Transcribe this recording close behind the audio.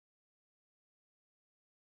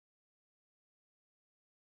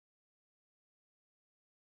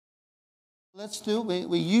Let's do it.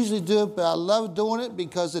 We usually do it, but I love doing it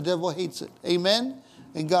because the devil hates it. Amen?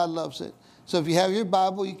 And God loves it. So if you have your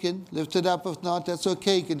Bible, you can lift it up. If not, that's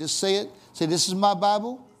okay. You can just say it. Say, this is my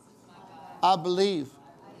Bible. I believe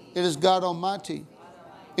it is God Almighty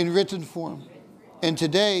in written form. And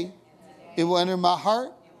today, it will enter my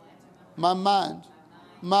heart, my mind,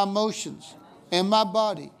 my emotions, and my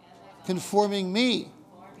body, conforming me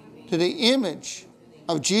to the image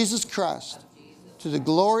of Jesus Christ, to the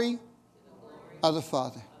glory of the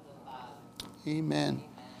Father. Amen.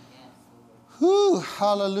 Whew,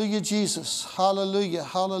 hallelujah, Jesus. Hallelujah,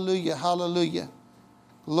 hallelujah, hallelujah.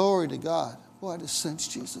 Glory to God. Boy, I just sense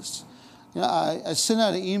Jesus. You know, I sent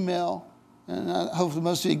out an email, and hopefully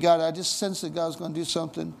most of you got it. I just sensed that God's going to do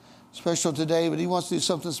something special today, but he wants to do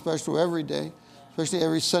something special every day, especially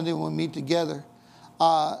every Sunday when we meet together.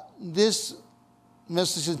 This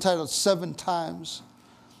message is entitled 7 Times.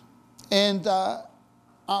 And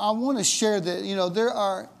I want to share that, you know,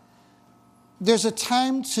 there's a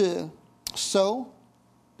time to sow,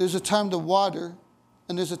 there's a time to water,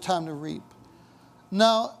 and there's a time to reap.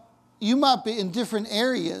 Now, you might be in different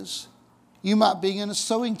areas. You might be in a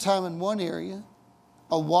sowing time in one area,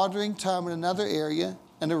 a watering time in another area,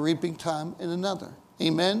 and a reaping time in another.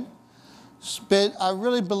 Amen? But I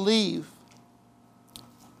really believe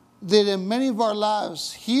that in many of our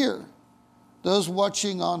lives here, those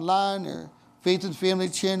watching online or Faith and Family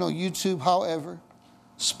Channel, YouTube, however,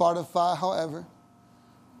 Spotify, however,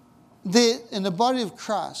 that in the body of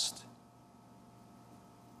Christ,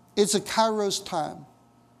 it's a kairos time.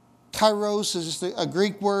 Kairos is just a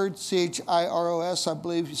Greek word, Chiros, I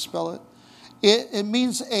believe you spell it. It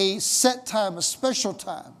means a set time, a special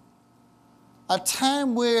time. A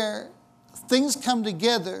time where things come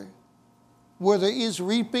together, where there is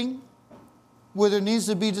reaping, where there needs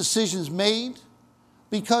to be decisions made,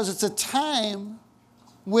 because it's a time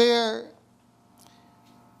where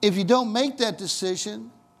if you don't make that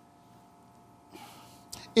decision,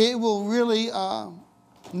 it will really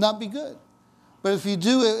not be good. But if you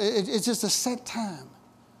do, it's just a set time.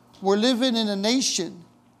 We're living in a nation.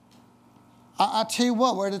 I tell you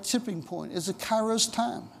what, we're at a tipping point. It's a kairos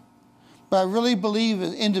time. But I really believe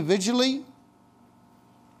individually,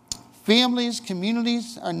 families,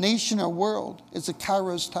 communities, our nation, our world, it's a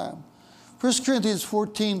kairos time. 1 Corinthians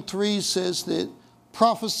 14:3 says that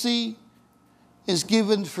prophecy is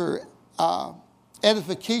given for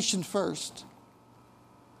edification first,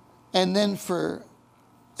 and then for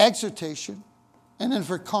exhortation, and then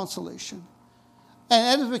for consolation.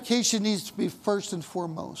 And edification needs to be first and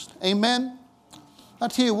foremost. Amen? I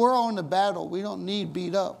tell you, we're all in the battle. We don't need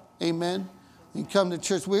beat up. Amen? You come to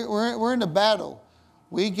church. We're in the battle.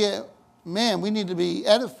 We need to be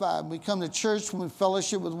edified. We come to church when we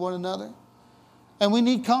fellowship with one another. And we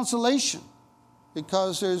need consolation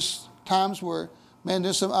because there's times where,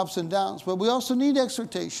 there's some ups and downs. But we also need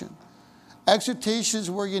exhortation. Exhortation is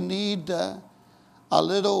where you need a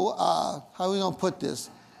little, how are we going to put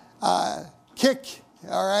this? Kick,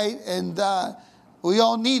 all right? And we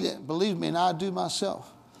all need it, believe me, and I do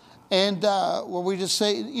myself. And where we just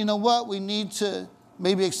say, you know what? We need to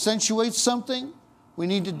maybe accentuate something. We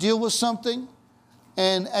need to deal with something.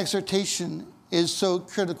 And exhortation is so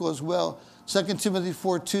critical as well. 2 Timothy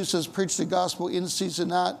 4:2 says, preach the gospel in season,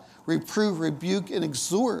 not reprove, rebuke, and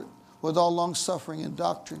exhort with all long suffering and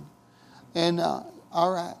doctrine. And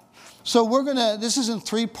all right. So this is in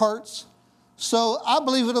 3 parts. So I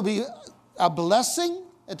believe it'll be a blessing.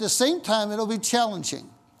 At the same time, it'll be challenging.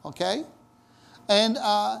 Okay? And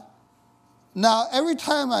now every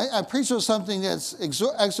time I preach on something that's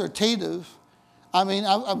exhortative, I've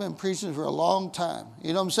been preaching for a long time.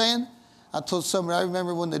 You know what I'm saying? I told somebody, I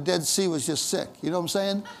remember when the Dead Sea was just sick. You know what I'm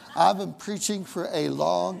saying? I've been preaching for a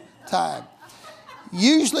long time.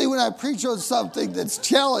 Usually when I preach on something that's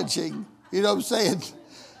challenging, you know what I'm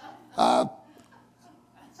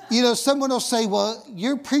saying? Someone will say, well,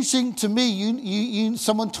 you're preaching to me.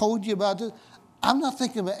 Someone told you about this. I'm not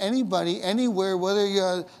thinking about anybody, anywhere, whether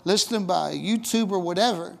you're listening by YouTube or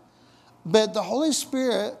whatever. But the Holy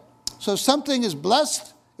Spirit, so if something is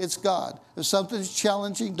blessed, it's God. If something's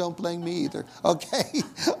challenging, don't blame me either. Okay?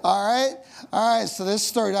 All right, so let's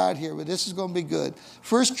start out here, but this is going to be good.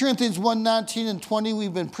 1 Corinthians 1:19 and 20,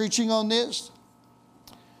 we've been preaching on this.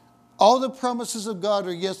 All the promises of God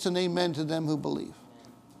are yes and amen to them who believe.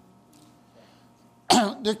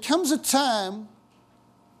 There comes a time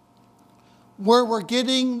where we're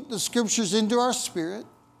getting the scriptures into our spirit.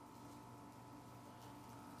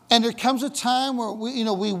 And there comes a time where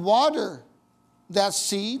we water that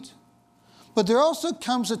seed. But there also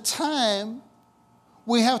comes a time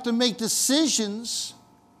we have to make decisions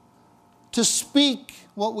to speak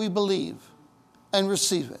what we believe. and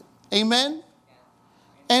receive it. Amen?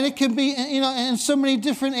 And it can be, in so many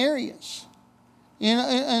different areas.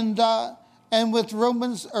 And with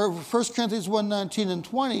Romans, or 1 Corinthians 1:19 and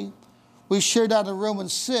 20, we shared out in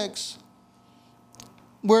Romans 6,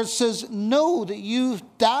 where it says, know that you've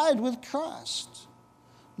died with Christ.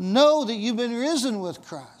 Know that you've been risen with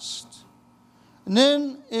Christ. And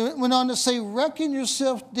then it went on to say, reckon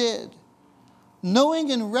yourself dead.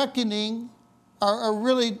 Knowing and reckoning are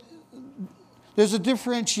really, there's a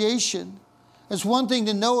differentiation. It's one thing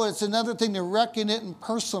to know it, it's another thing to reckon it and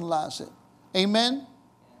personalize it. Amen?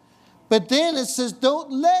 But then it says,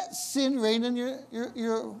 don't let sin reign in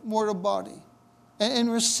your mortal body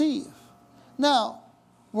and receive. Now,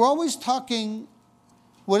 we're always talking,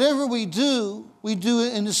 whatever we do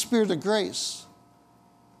it in the spirit of grace.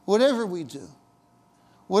 Whatever we do.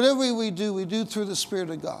 Whatever we do through the Spirit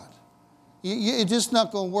of God. It's just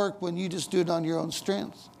not going to work when you just do it on your own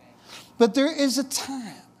strength. But there is a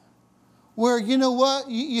time where, you know what,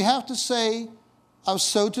 you have to say, I've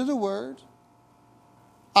sowed to the Word.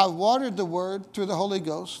 I've watered the Word through the Holy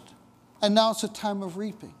Ghost. And now it's a time of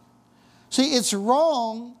reaping. See, it's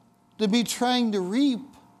wrong to be trying to reap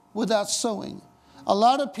without sowing. A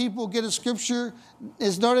lot of people get a scripture,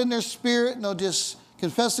 it's not in their spirit, and they'll just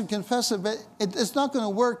confess it, but it's not going to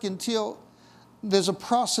work until there's a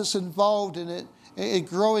process involved in it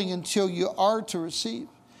growing until you are to receive.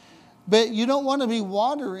 But you don't want to be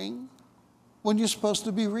watering when you're supposed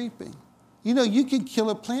to be reaping. You can kill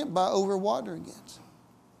a plant by overwatering it.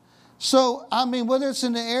 So, whether it's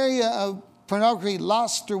in the area of pornography,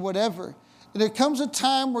 lust, or whatever, there comes a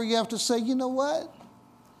time where you have to say, you know what?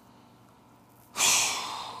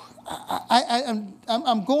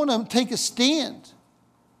 I'm going to take a stand.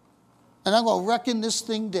 And I'm going to reckon this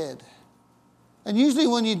thing dead. And usually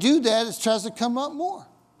when you do that, it tries to come up more.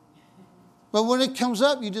 But when it comes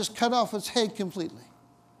up, you just cut off its head completely.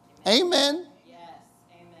 Amen. Yes.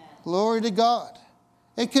 Amen. Glory to God.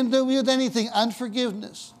 It can do with anything.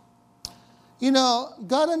 Unforgiveness.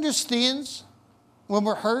 God understands when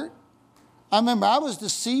we're hurt. I remember I was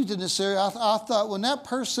deceived in this area. I thought when that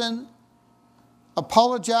person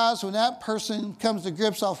apologized, when that person comes to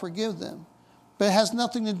grips, I'll forgive them. But it has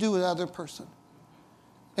nothing to do with the other person.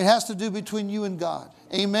 It has to do between you and God.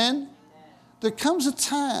 Amen? There comes a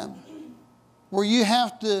time where you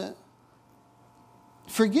have to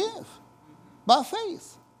forgive by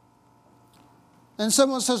faith. And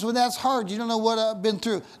someone says, well, that's hard. You don't know what I've been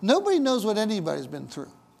through. Nobody knows what anybody's been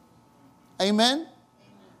through. Amen?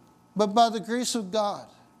 But by the grace of God,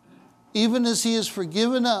 even as He has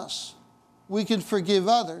forgiven us, we can forgive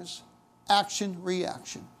others. Action,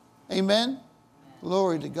 reaction. Amen?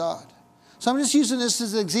 Glory to God. So I'm just using this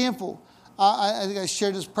as an example. I think I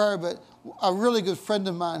shared this prior, but a really good friend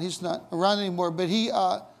of mine, he's not around anymore, but he,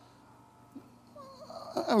 a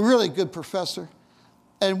really good professor,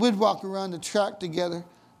 and we'd walk around the track together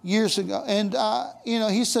years ago. And,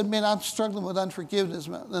 he said, man, I'm struggling with unforgiveness.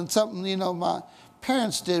 And something, my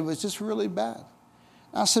parents did was just really bad.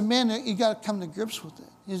 And I said, man, you got to come to grips with it.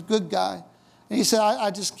 He's a good guy. And he said,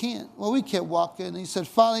 I just can't. Well, we kept walking. And he said,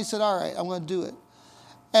 finally, he said, all right, I'm going to do it.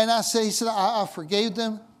 And he said, I forgave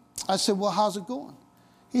them. I said, well, how's it going?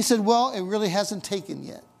 He said, well, it really hasn't taken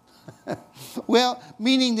yet. Well,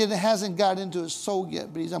 meaning that it hasn't got into his soul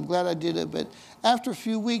yet. But I'm glad I did it. But after a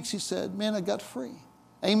few weeks, he said, man, I got free.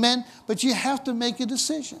 Amen? But you have to make a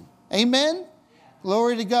decision. Amen?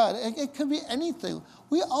 Glory to God. It could be anything.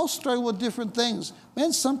 We all struggle with different things.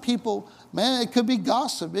 Man, some people, it could be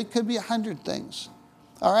gossip. It could be 100 things.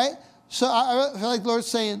 All right? So I feel like the Lord's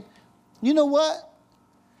saying, you know what?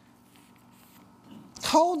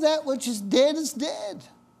 Call that which is dead is dead.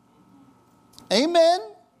 Amen?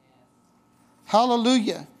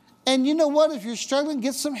 Hallelujah. And you know what? If you're struggling,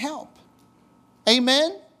 get some help.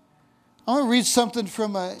 Amen? I'm going to read something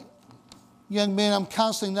from a young man I'm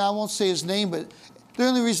counseling now. I won't say his name, but the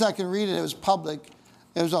only reason I can read it was public.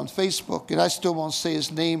 It was on Facebook, and I still won't say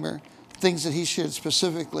his name or things that he shared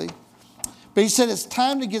specifically. But he said, it's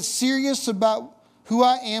time to get serious about who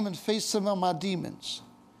I am and face some of my demons.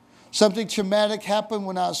 Something traumatic happened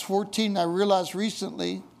when I was 14, and I realized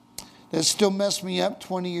recently that it still messed me up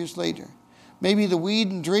 20 years later. Maybe the weed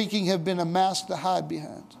and drinking have been a mask to hide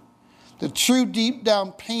behind. The true deep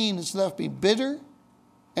down pain has left me bitter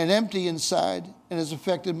and empty inside and has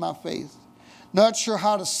affected my faith. Not sure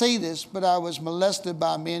how to say this, but I was molested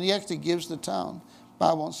by a man. He actually gives the town,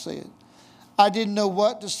 but I won't say it. I didn't know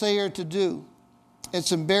what to say or to do.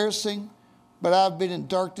 It's embarrassing, but I've been in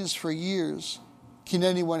darkness for years. Can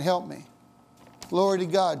anyone help me? Glory to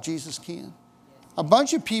God, Jesus can. A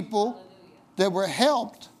bunch of people that were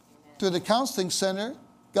helped through the counseling center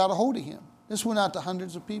got a hold of him. This went out to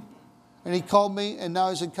hundreds of people. And he called me, and now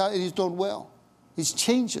he's doing well. He's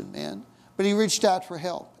changing, man. But he reached out for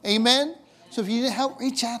help. Amen? So if you need help,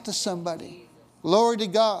 reach out to somebody. Glory to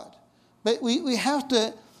God. But we have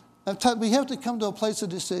to come to a place of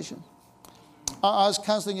decision. I was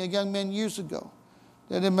counseling a young man years ago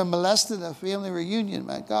that had been molested at a family reunion.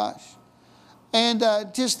 My gosh. And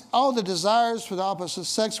just all the desires for the opposite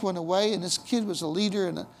sex went away. And this kid was a leader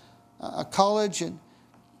in a college, and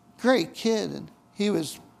great kid. And he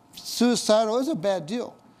was suicidal. It was a bad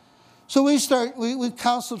deal. So we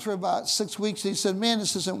counseled for about 6 weeks. He said, man,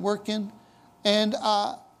 this isn't working. And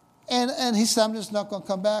he said, I'm just not going to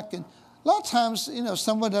come back. And a lot of times, if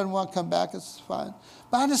someone doesn't want to come back, it's fine.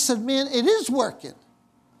 But I just said, man, it is working.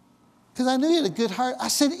 Because I knew he had a good heart. I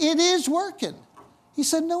said, it is working. He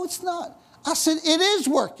said, no, it's not. I said, it is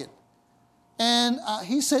working. And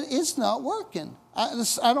he said, it's not working.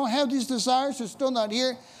 I don't have these desires. They're still not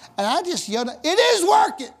here. And I just yelled, it is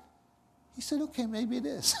working. He said, okay, maybe it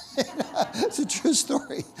is. It's a true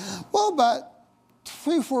story. Well, about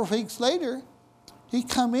 3 or 4 weeks later, he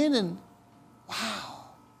come in and,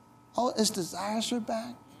 wow, his desires are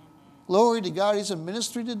back. Glory to God. He's in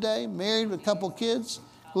ministry today, married with a couple kids.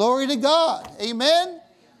 Glory to God. Amen?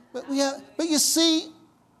 But you see,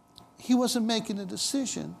 he wasn't making a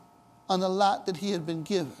decision on the lot that he had been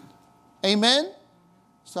given. Amen?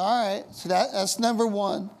 So, all right. So that's number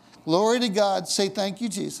one. Glory to God. Say thank you,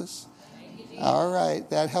 Jesus. Thank you, Jesus. All right.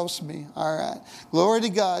 That helps me. All right. Glory to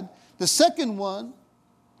God. The second one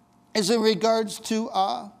is in regards to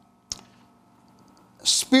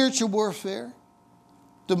spiritual warfare,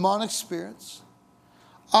 demonic spirits.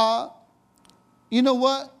 You know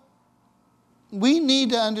what? We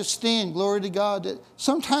need to understand, glory to God, that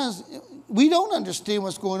sometimes we don't understand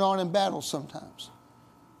what's going on in battle sometimes.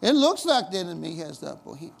 It looks like the enemy has the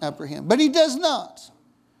upper hand, but he does not.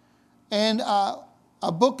 And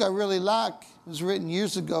a book I really like was written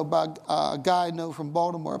years ago by a guy I know from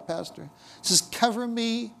Baltimore, a pastor. It says, Cover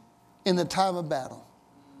Me in the Time of Battle.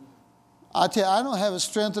 I tell you, I don't have a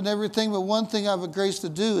strength in everything, but one thing I have a grace to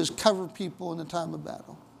do is cover people in the time of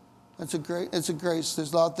battle. It's a grace.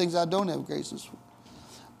 There's a lot of things I don't have graces for.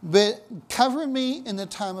 But cover me in the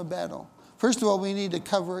time of battle. First of all, we need to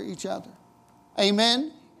cover each other.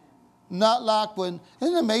 Amen? Not like when,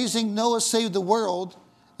 isn't it amazing? Noah saved the world,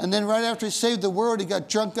 and then right after he saved the world, he got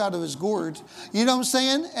drunk out of his gourd. You know what I'm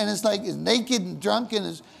saying? And it's like he's naked and drunk,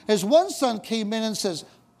 and his one son came in and says,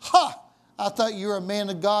 ha! I thought you were a man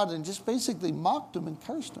of God, and just basically mocked him and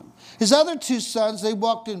cursed him. His other 2 sons, they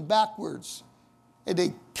walked in backwards, and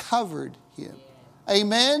they covered him.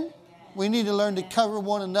 Amen? We need to learn to cover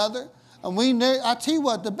one another. And I tell you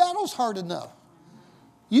what, the battle's hard enough.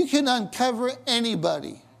 You can uncover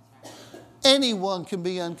anybody. Anyone can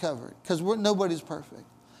be uncovered because nobody's perfect.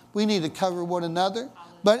 We need to cover one another.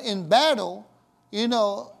 But in battle,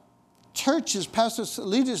 churches, pastors,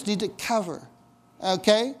 leaders need to cover.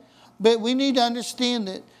 Okay? But we need to understand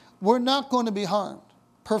that we're not going to be harmed.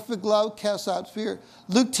 Perfect love casts out fear.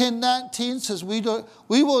 Luke 10:19 says we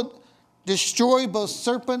will destroy both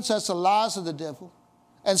serpents, that's the lies of the devil,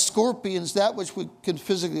 and scorpions, that which could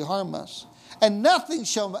physically harm us. And nothing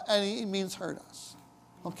shall by any means hurt us.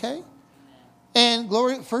 Okay? And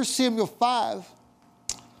 1 Samuel 5,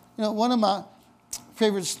 one of my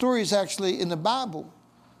favorite stories actually in the Bible.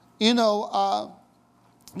 The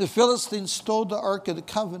Philistines stole the Ark of the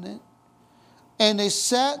Covenant. And they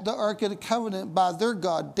set the Ark of the Covenant by their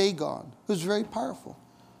god, Dagon, who's very powerful.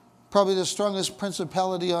 Probably the strongest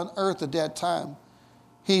principality on earth at that time.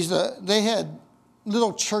 They had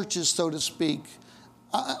little churches, so to speak,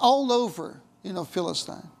 all over,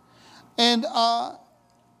 Philistine. And,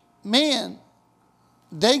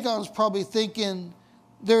 Dagon's probably thinking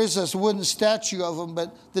there's this wooden statue of him,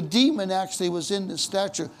 but the demon actually was in the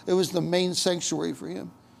statue. It was the main sanctuary for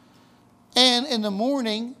him. And in the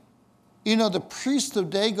morning, the priests of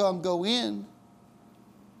Dagon go in,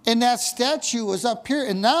 and that statue was up here,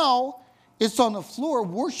 and now it's on the floor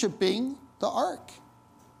worshiping the ark.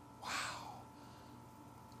 Wow.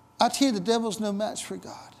 I tell you, the devil's no match for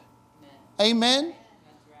God. Amen? Right.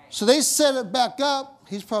 So they set it back up.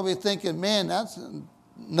 He's probably thinking, man, that's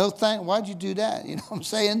no thank. Why'd you do that? You know what I'm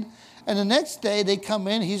saying? And the next day they come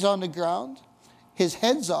in, he's on the ground. His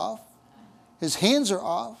head's off. His hands are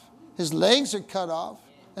off. His legs are cut off.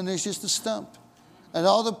 And there's just a stump. And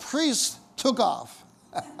all the priests took off.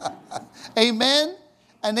 Amen?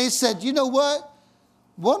 And they said, you know what?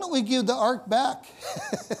 Why don't we give the ark back?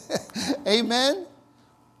 Amen?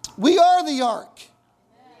 We are the ark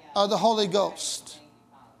of the Holy Ghost.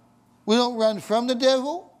 We don't run from the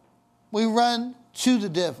devil. We run to the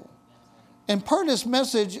devil. And part of this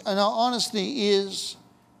message, in all honesty, is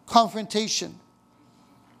confrontation.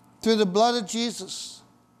 Through the blood of Jesus,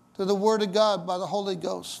 through the Word of God, by the Holy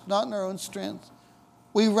Ghost, not in our own strength.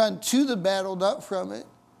 We run to the battle, not from it.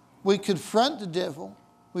 We confront the devil.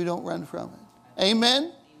 We don't run from it. Amen?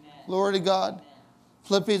 Amen. Glory to God. Amen.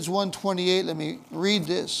 Philippians 1:28, let me read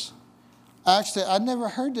this. Actually, I never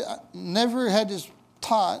heard it. I never had this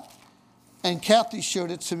taught. And Kathy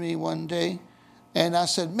showed it to me one day. And I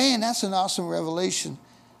said, man, that's an awesome revelation.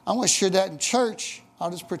 I'm going to share that in church.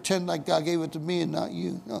 I'll just pretend like God gave it to me and not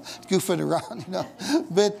you. Goofing around,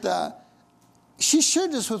 But she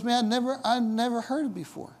shared this with me. I'd never heard it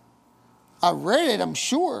before. I read it, I'm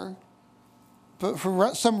sure. But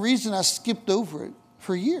for some reason, I skipped over it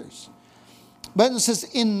for years. But it says,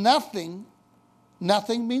 in nothing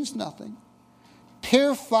means nothing.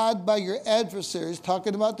 Terrified by your adversaries,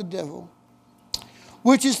 talking about the devil,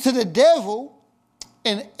 which is to the devil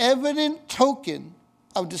an evident token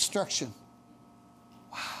of destruction.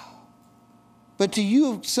 Wow. But to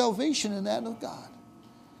you of salvation and that of God.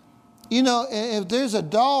 If there's a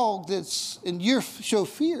dog that's in your show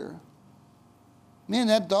fear, man,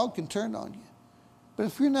 that dog can turn on you. But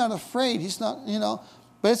if you're not afraid, he's not,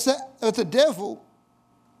 But it's that with the devil,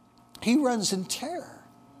 he runs in terror.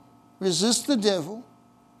 Resist the devil,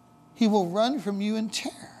 he will run from you in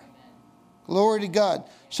terror. Glory to God.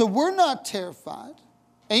 So we're not terrified.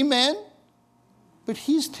 Amen. But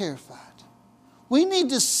he's terrified. We need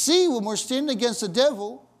to see when we're standing against the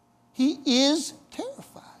devil, he is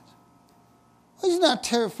terrified. He's not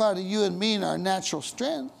terrified of you and me and our natural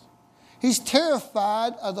strength. He's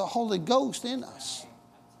terrified of the Holy Ghost in us.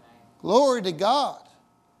 Glory to God.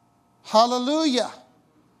 Hallelujah.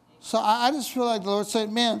 So I just feel like the Lord said,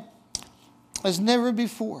 man, as never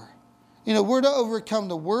before. We're to overcome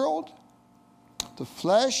the world, the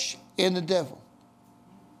flesh, and the devil.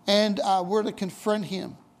 And we're to confront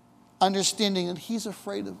him, understanding that he's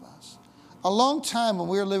afraid of us. A long time when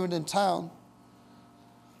we were living in town,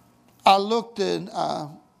 I looked in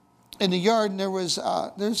the yard and there's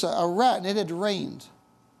a rat, and it had rained.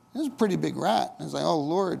 It was a pretty big rat. I was like, oh,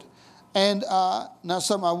 Lord. And not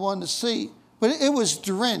something I wanted to see. But it was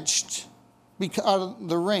drenched because of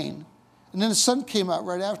the rain. And then the sun came out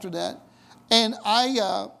right after that. And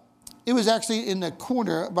it was actually in the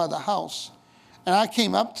corner by the house. And I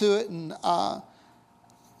came up to it, and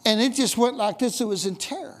it just went like this. It was in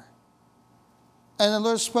terror. And the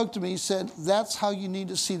Lord spoke to me. He said, that's how you need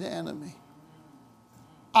to see the enemy.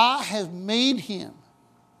 I have made him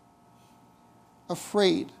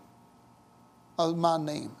afraid of my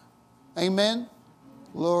name. Amen?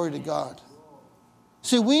 Glory to God.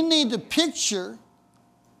 See, we need to picture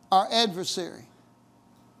our adversary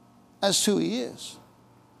as who he is.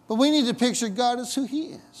 But we need to picture God as who he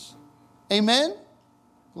is. Amen?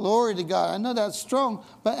 Glory to God. I know that's strong,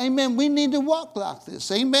 but amen, we need to walk like this.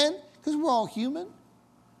 Amen? Because we're all human.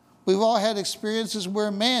 We've all had experiences where,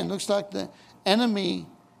 man, looks like the enemy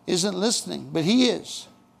isn't listening, but he is.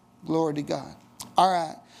 Glory to God. All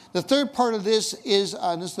right. The third part of this is,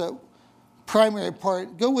 this is the primary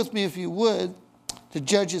part. Go with me, if you would, to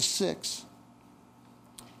Judges 6.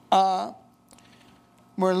 We're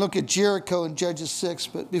going to look at Jericho in Judges 6.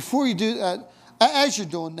 But before you do that, as you're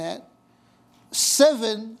doing that,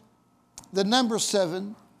 7, the number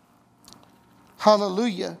 7,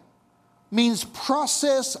 hallelujah, means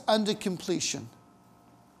process under completion.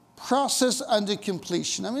 Process under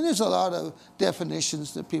completion. I mean, there's a lot of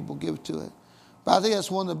definitions that people give to it. But I think that's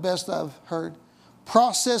one of the best I've heard.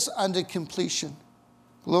 Process under completion.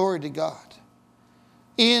 Glory to God.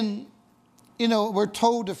 We're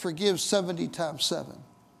told to forgive 70 times 7.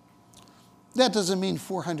 That doesn't mean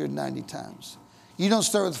 490 times. You don't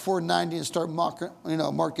start with 490 and start marking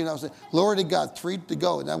out and say, glory to God, 3 to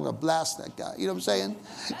go, and I'm going to blast that guy. You know what I'm saying?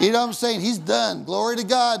 You know what I'm saying? He's done. Glory to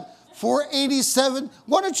God. 487.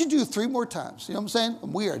 Why don't you do 3 more times? You know what I'm saying?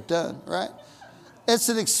 We are done, right? It's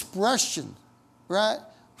an expression, right?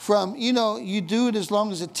 From, you do it as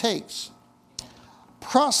long as it takes.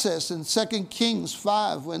 Process in 2 Kings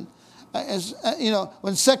 5, when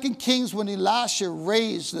 2 Kings, when Elisha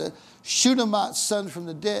raised the Shunammite son from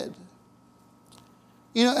the dead.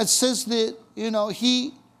 It says that,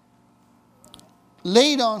 he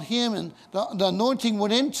laid on him and the anointing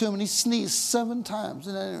went into him and he sneezed 7 times.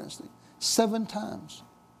 Isn't that interesting? 7 times.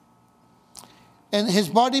 And his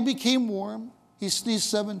body became warm. He sneezed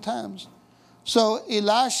 7 times. So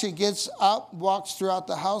Elisha gets up, walks throughout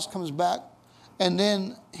the house, comes back, and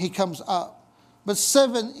then he comes up. But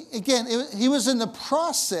 7, again, he was in the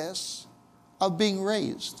process of being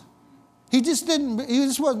raised. He just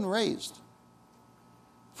wasn't raised.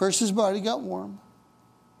 First his body got warm.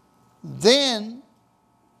 Then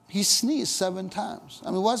he sneezed 7 times.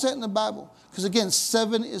 I mean, why is that in the Bible? Because again,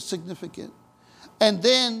 7 is significant. And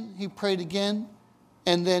then he prayed again,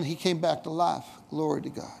 and then he came back to life. Glory to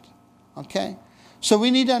God. Okay? So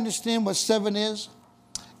we need to understand what 7 is.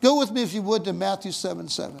 Go with me, if you would, to Matthew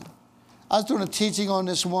 7:7. I was doing a teaching on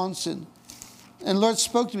this once, and Lord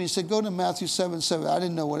spoke to me. He said, go to Matthew 7:7. I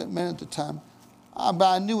didn't know what it meant at the time, but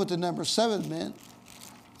I knew what the number 7 meant.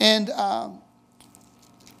 And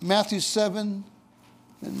Matthew 7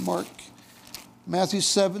 and Mark, Matthew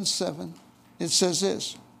 7:7, it says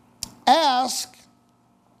this: ask,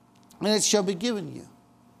 and it shall be given you.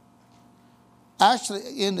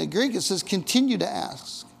 Actually, in the Greek, it says continue to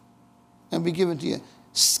ask and be given to you.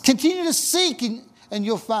 Continue to seek and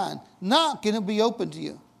you'll find. Knock and it'll be open to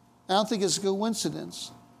you. I don't think it's a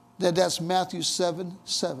coincidence that that's Matthew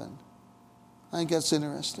 7:7. I think that's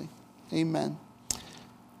interesting. Amen.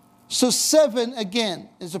 So 7, again,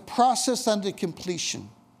 is a process unto completion.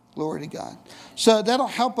 Glory to God. So that'll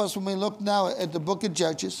help us when we look now at the book of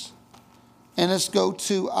Judges. And let's go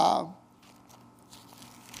to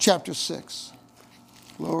chapter 6.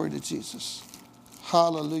 Glory to Jesus.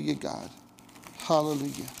 Hallelujah, God.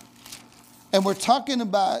 Hallelujah. And we're talking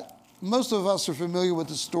about, most of us are familiar with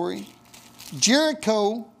the story.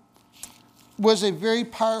 Jericho was a very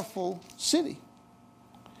powerful city.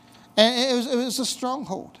 And it was a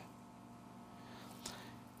stronghold.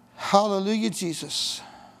 Hallelujah, Jesus.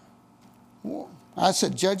 I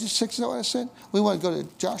said Judges 6, is that what I said? We want to go to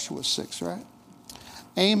Joshua 6, right?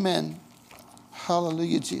 Amen.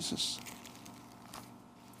 Hallelujah, Jesus.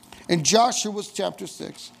 And Joshua was chapter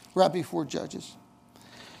 6, right before Judges.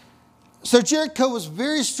 So Jericho was a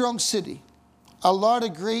very strong city. A lot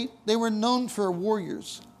of they were known for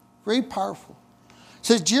warriors. Very powerful. It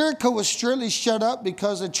says Jericho was surely shut up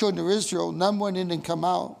because the children of Israel, none went in and come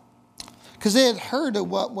out. Because they had heard of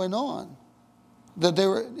what went on. That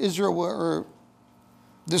Israel were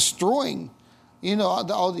destroying,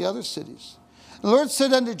 all the other cities. The Lord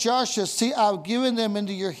said unto Joshua, see, I've given them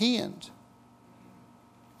into your hand,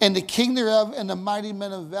 and the king thereof, and the mighty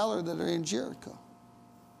men of valor that are in Jericho.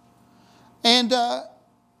 And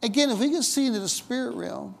again, if we could see into the spirit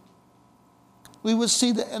realm, we would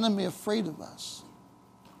see the enemy afraid of us.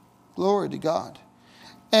 Glory to God.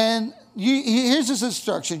 And here's his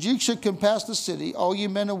instructions. You should compass the city, all you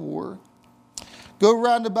men of war. Go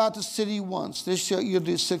round about the city once. This you'll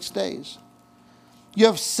do 6 days. You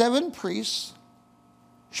have 7 priests,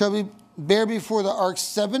 shall bear before the ark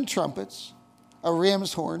 7 trumpets of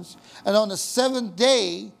ram's horns. And on the 7th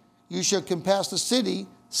day, you shall compass the city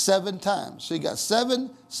 7 times. So you got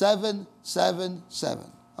 7, 7, 7,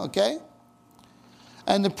 7. Okay?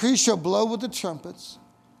 And the priest shall blow with the trumpets.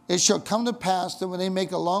 It shall come to pass that when they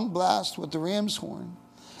make a long blast with the ram's horn,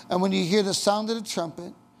 and when you hear the sound of the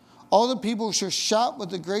trumpet, all the people shall shout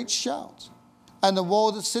with a great shout, and the wall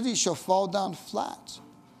of the city shall fall down flat.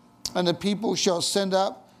 And the people shall send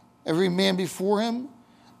up every man before him,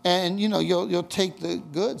 and you'll take the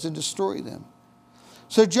goods and destroy them.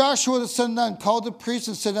 So Joshua the son of Nun called the priests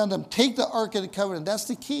and said unto them, take the ark of the covenant. That's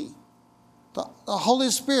the key. The Holy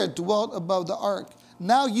Spirit dwelt above the ark.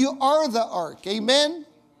 Now you are the ark. Amen?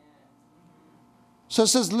 So it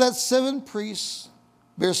says, let 7 priests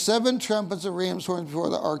bear 7 trumpets of ram's horns before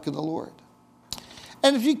the ark of the Lord.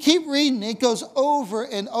 And if you keep reading, it goes over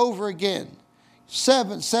and over again.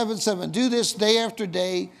 7, 7, 7. Do this day after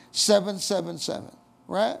day. 7, 7, 7.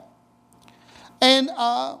 Right? And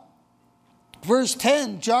verse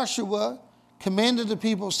 10, Joshua commanded the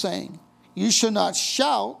people, saying, you shall not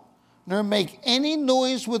shout, nor make any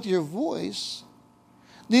noise with your voice,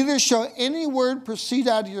 neither shall any word proceed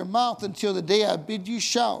out of your mouth until the day I bid you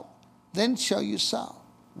shout. Then shall you shout.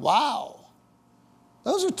 Wow.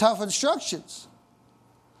 Those are tough instructions.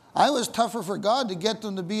 I was tougher for God to get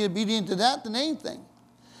them to be obedient to that than anything.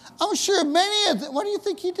 I'm sure many of them, why do you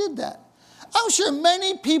think he did that? I'm sure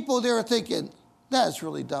many people there are thinking, that's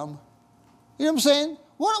really dumb. You know what I'm saying?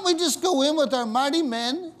 Why don't we just go in with our mighty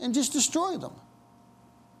men and just destroy them?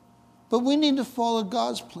 But we need to follow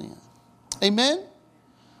God's plan. Amen?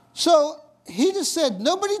 So he just said,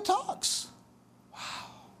 nobody talks. Wow.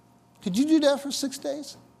 Could you do that for 6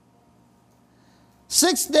 days?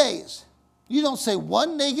 6 days. You don't say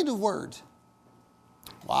one negative word.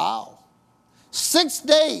 Wow. 6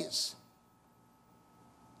 days.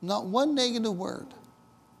 Not one negative word.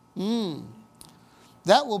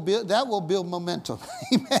 That will build momentum.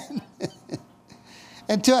 Amen.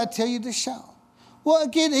 Until I tell you to shout. Well,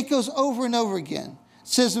 again, it goes over and over again. It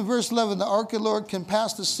says in verse 11, the ark of the Lord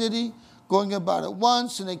compassed the city, going about it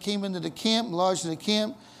once, and they came into the camp, lodged in the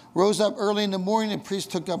camp. rose up early in the morning, and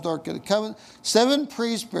priests took up the Ark of the Covenant. 7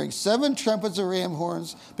 priests bearing 7 trumpets of ram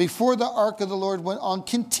horns before the Ark of the Lord went on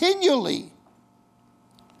continually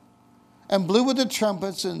and blew with the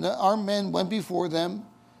trumpets, and the armed men went before them.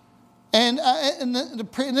 And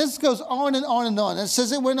this goes on and on and on. It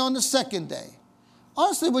says it went on the second day.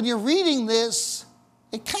 Honestly, when you're reading this,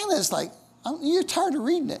 it kind of is like, you're tired of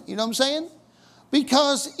reading it. You know what I'm saying?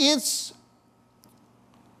 Because it's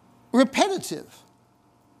repetitive.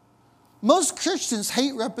 Most Christians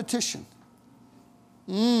hate repetition.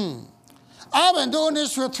 I've been doing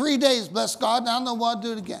this for 3 days, bless God, and I don't know why I'll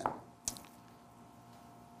do it again.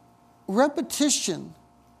 Repetition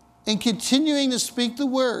and continuing to speak the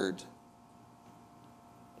word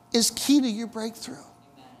is key to your breakthrough.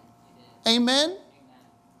 Amen?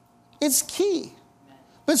 It's key.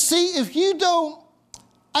 But see, if you don't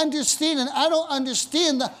understand, and I don't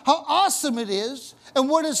understand how awesome it is and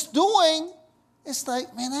what it's doing, it's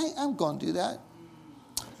like, man, I'm going to do that.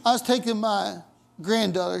 I was taking my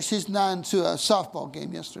granddaughter, she's 9, to a softball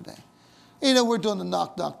game yesterday. You know, we're doing the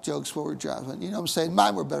knock-knock jokes while we're driving. You know what I'm saying?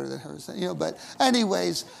 Mine were better than hers. You know, but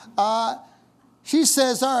anyways, she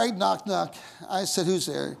says, all right, knock-knock. I said, who's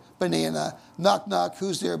there? Banana. Knock-knock,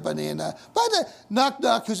 who's there? Banana. By the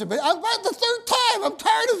knock-knock, who's there? Banana. About the 3rd time. I'm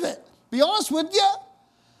tired of it. Be honest with you.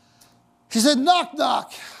 She said,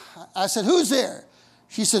 knock-knock. I said, who's there?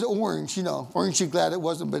 She said, orange. You know, orange, you're glad it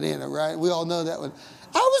wasn't banana, right? We all know that one.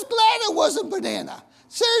 I was glad it wasn't banana.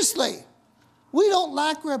 Seriously. We don't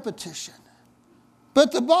like repetition.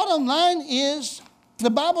 But the bottom line is, the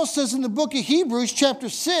Bible says in the book of Hebrews, chapter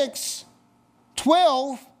 6,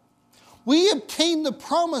 12, we obtain the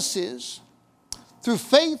promises through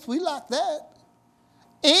faith. We like that.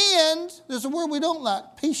 And there's a word we don't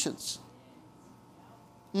like, patience.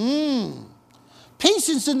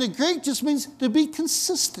 Patience in the Greek just means to be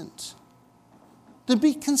consistent. To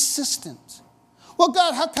be consistent. Well,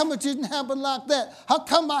 God, how come it didn't happen like that? How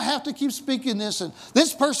come I have to keep speaking this? And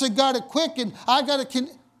this person got it quick and I got it.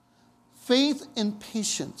 Faith and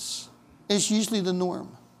patience is usually the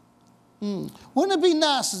norm. Wouldn't it be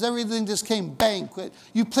nice if everything just came bang quick?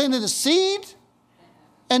 You planted a seed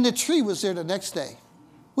and the tree was there the next day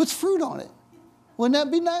with fruit on it. Wouldn't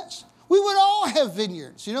that be nice? We would all have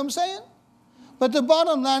vineyards. You know what I'm saying? But the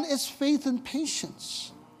bottom line is faith and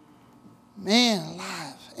patience. Man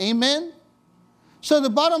alive. Amen? So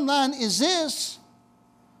the bottom line is this.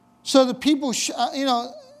 So the people,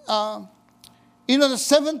 the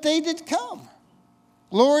 7th day did come.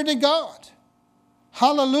 Glory to God.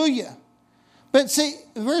 Hallelujah. But see,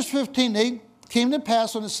 verse 15, they came to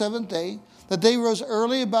pass on the 7th day that they rose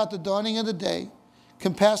early about the dawning of the day,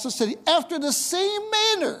 compassed the city after the same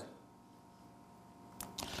manner,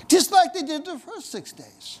 just like they did the first 6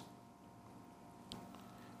 days.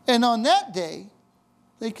 And on that day,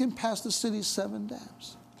 they compassed the city 7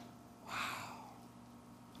 times.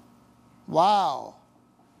 Wow.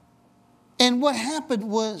 And what happened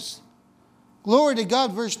was, glory to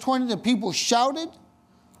God, verse 20, the people shouted.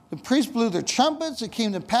 The priests blew their trumpets. It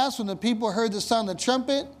came to pass when the people heard the sound of the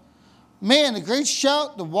trumpet. Man, a great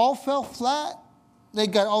shout. The wall fell flat. They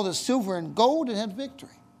got all the silver and gold and had victory.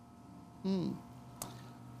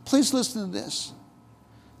 Please listen to this.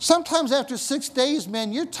 Sometimes after 6 days,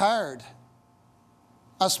 man, you're tired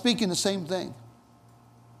of speaking the same thing.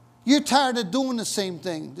 You're tired of doing the same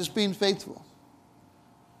thing, just being faithful.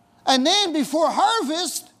 And then before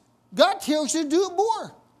harvest, God tells you to do it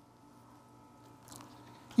more.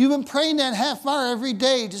 You've been praying that half hour every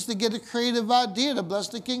day just to get a creative idea to bless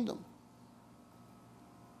the kingdom.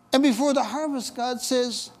 And before the harvest, God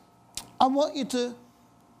says, I want you to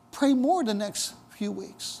pray more the next few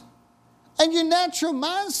weeks. And your natural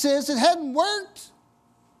mind says it hadn't worked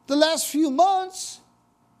the last few months.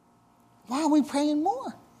 Why are we praying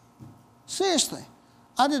more? Seriously.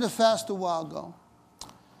 I did a fast a while ago.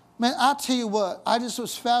 Man, I'll tell you what, I just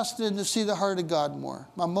was fasting to see the heart of God more.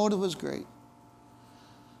 My motive was great.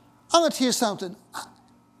 I'm going to tell you something.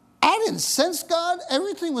 I didn't sense God.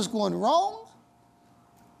 Everything was going wrong.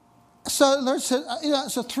 So the Lord said,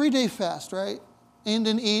 it's a 3-day fast, right? And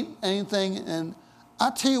didn't eat anything. And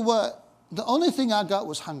I tell you what, the only thing I got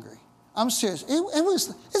was hungry. I'm serious.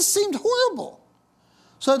 It seemed horrible.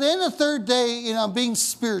 So at the end of the 3rd day, being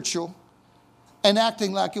spiritual and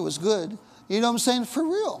acting like it was good, you know what I'm saying? For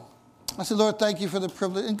real. I said, Lord, thank you for the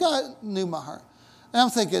privilege. And God knew my heart. And I'm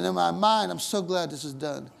thinking in my mind, I'm so glad this is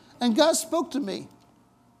done. And God spoke to me.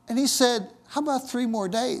 And he said, how about 3 more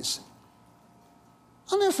days?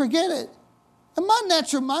 I'll never forget it. And my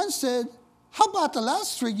natural mind said, how about the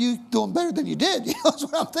last 3 you doing better than you did? That's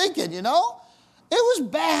what I'm thinking, It was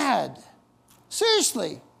bad.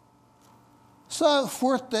 Seriously. So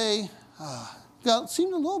 4th day, God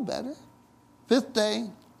seemed a little better. 5th day,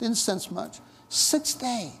 didn't sense much. 6th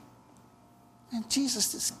day, and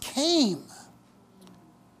Jesus just came.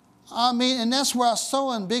 I mean, and that's where I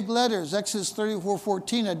saw in big letters, Exodus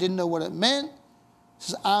 34:14. I didn't know what it meant. It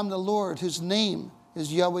says, I'm the Lord whose name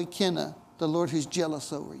is Yahweh Kena, the Lord who's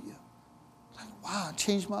jealous over you. Like, wow, it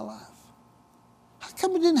changed my life. How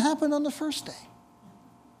come it didn't happen on the first day?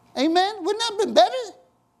 Amen? Wouldn't that have been better?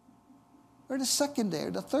 Or the second day,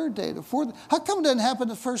 or the third day, the fourth. How come it doesn't happen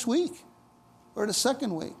the first week or the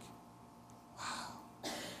second week?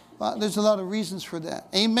 Wow. Well, there's a lot of reasons for that.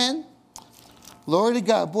 Amen? Glory to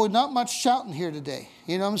God. Boy, not much shouting here today.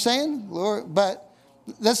 You know what I'm saying? Lord, but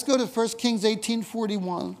let's go to 1 Kings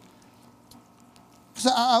 18:41.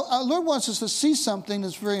 Because our Lord wants us to see something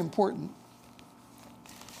that's very important.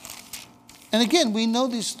 And again, we know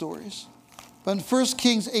these stories. But in 1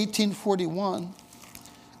 Kings 18:41,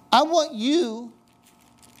 I want you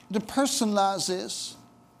to personalize this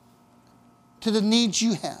to the needs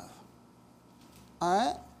you have. All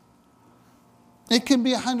right? It can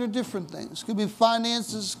be 100 different things. It could be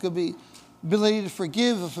finances. It could be ability to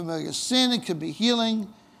forgive a familiar sin. It could be healing.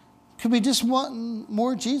 It could be just wanting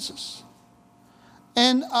more Jesus.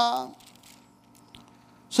 And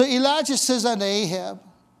so Elijah says unto Ahab,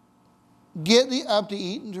 get thee up to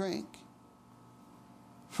eat and drink,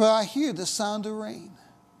 for I hear the sound of rain.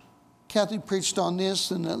 Kathy preached on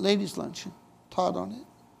this in the ladies' luncheon, taught on it.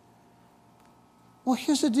 Well,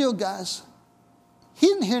 here's the deal, guys. He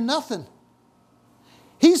didn't hear nothing.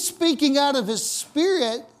 He's speaking out of his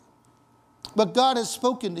spirit, but God has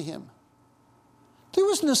spoken to him. There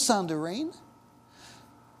was no sound of rain.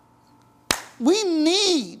 We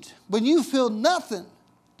need, when you feel nothing,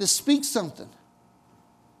 to speak something.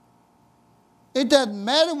 It doesn't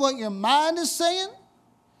matter what your mind is saying.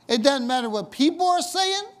 It doesn't matter what people are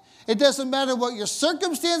saying. It doesn't matter what your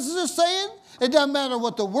circumstances are saying. It doesn't matter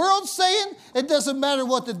what the world's saying. It doesn't matter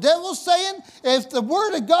what the devil's saying. If the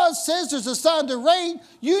word of God says there's a sound of rain,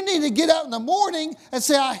 you need to get out in the morning and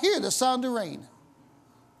say, I hear the sound of rain.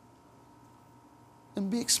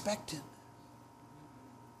 And be expectant.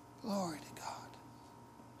 Glory to God.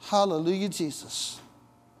 Hallelujah, Jesus.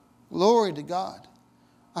 Glory to God.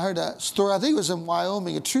 I heard a story, I think it was in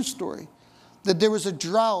Wyoming, a true story, that there was a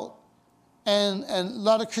drought and a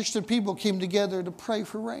lot of Christian people came together to pray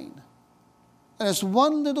for rain. And there's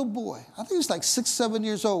one little boy, I think he was like 6, 7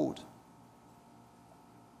 years old,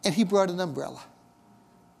 and he brought an umbrella.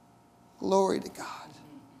 Glory to God.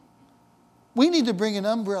 We need to bring an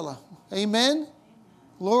umbrella. Amen?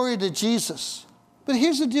 Glory to Jesus. But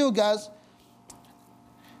here's the deal, guys.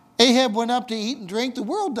 Ahab went up to eat and drink. The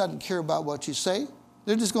world doesn't care about what you say.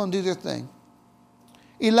 They're just going to do their thing.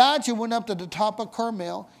 Elijah went up to the top of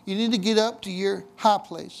Carmel. You need to get up to your high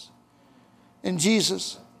place. And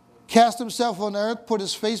Jesus cast himself on earth, put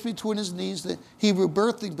his face between his knees, the Hebrew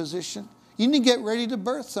birthing position. You need to get ready to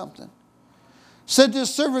birth something. Said to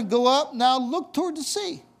his servant, go up, now look toward the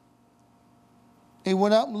sea. He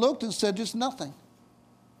went up and looked and said, there's nothing.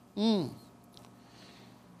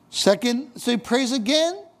 Second, so he prays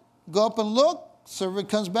again, go up and look. Servant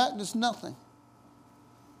comes back, there's nothing.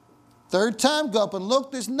 Third time, go up and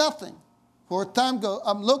look, there's nothing. Fourth time, go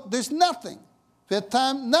up and look, there's nothing. Fifth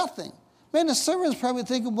time, nothing. Man, the servant's probably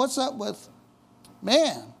thinking, what's up with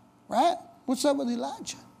man, right? What's up with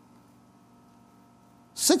Elijah?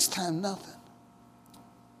 Sixth time, nothing.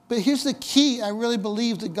 But here's the key I really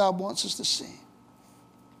believe that God wants us to see.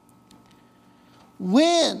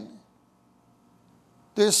 When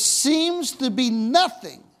there seems to be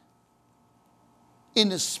nothing in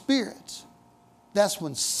the spirit, that's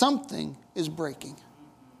when something is breaking.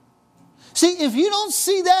 See, if you don't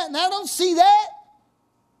see that and I don't see that,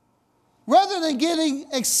 rather than getting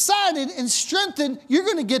excited and strengthened, you're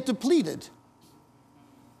going to get depleted.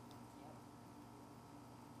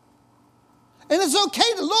 And it's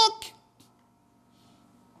okay to look.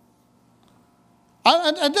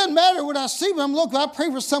 It doesn't matter what I see when I'm looking. I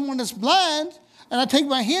pray for someone that's blind and I take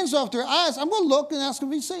my hands off their eyes. I'm going to look and ask him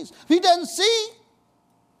if he sees. If he doesn't see,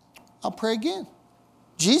 I'll pray again.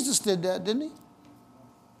 Jesus did that, didn't he?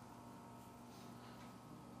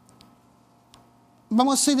 But I'm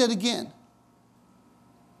going to say that again.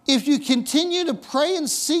 If you continue to pray and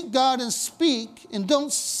seek God and speak and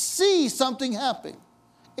don't see something happen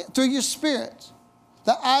through your spirit,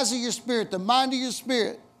 the eyes of your spirit, the mind of your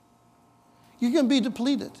spirit, you're going to be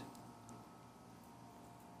depleted.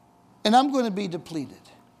 And I'm going to be depleted.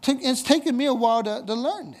 It's taken me a while to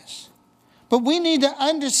learn this. But we need to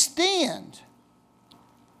understand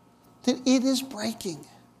that it is breaking.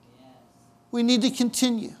 We need to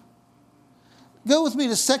continue. Go with me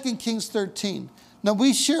to 2 Kings 13. Now,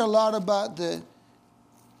 we share a lot about the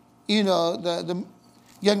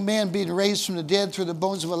young man being raised from the dead through the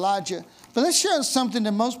bones of Elijah. But let's share something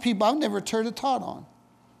that most people I've never heard it taught on.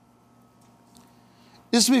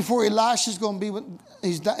 This is before Elisha's going to be with,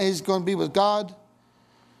 he's going to be with God.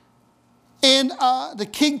 And the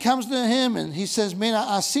king comes to him and he says, man,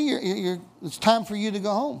 I see it's time for you to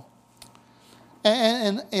go home.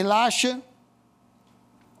 And Elisha,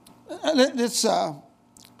 let's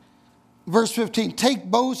verse 15, take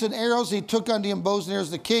bows and arrows. He took unto him bows and arrows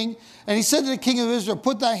of the king. And he said to the king of Israel,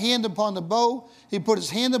 put thy hand upon the bow. He put his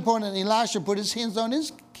hand upon it, and Elisha put his hands on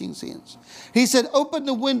his king's hands. He said, open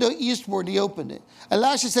the window eastward. He opened it.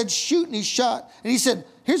 Elisha said, shoot, and he shot. And he said,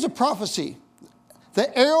 here's a prophecy.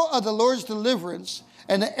 The arrow of the Lord's deliverance,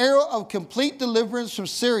 and the arrow of complete deliverance from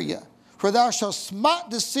Syria. For thou shalt smite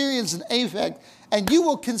the Syrians in Aphek, and you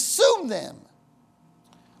will consume them.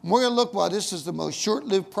 And we're going to look why this is the most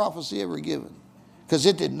short-lived prophecy ever given, because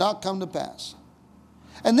it did not come to pass.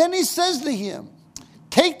 And then he says to him,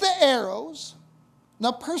 take the arrows.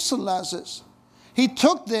 Now personalize this. He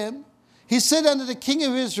took them. He said unto the king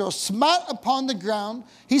of Israel, smite upon the ground.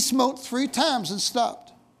 He smote 3 times and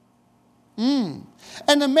stopped. And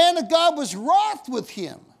the man of God was wroth with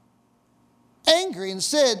him, angry, and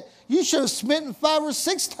said, you should have smitten 5 or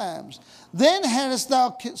 6 times. Then hadst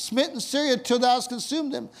thou smitten Syria till thou hast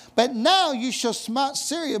consumed them. But now you shall smite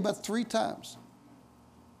Syria but 3 times.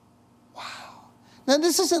 Wow. Now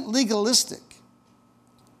this isn't legalistic.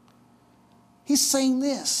 He's saying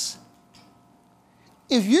this.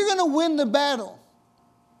 If you're going to win the battle,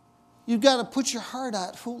 you've got to put your heart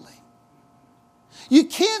out fully. You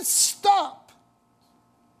can't stop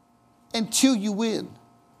until you win.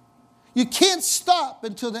 You can't stop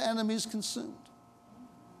until the enemy is consumed.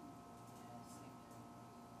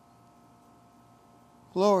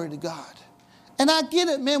 Glory to God. And I get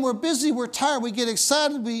it, man. We're busy. We're tired. We get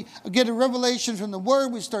excited. We get a revelation from the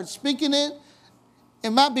word. We start speaking it. It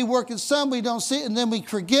might be working some. We don't see it. And then we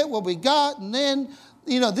forget what we got. And then,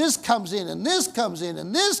 this comes in and this comes in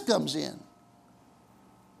and this comes in.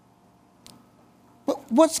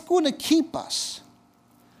 But what's going to keep us?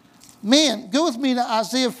 Man, go with me to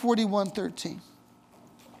Isaiah 41:13.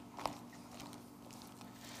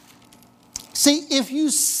 See, if you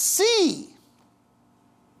see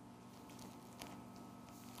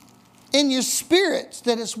in your spirit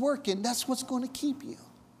that it's working, that's what's going to keep you.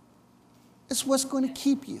 It's what's going to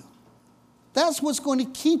keep you. That's what's going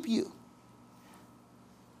to keep you.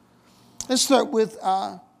 Let's start with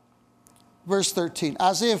verse 13.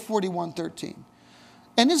 Isaiah 41:13.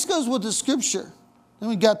 And this goes with the scripture. And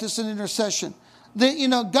we got this in intercession.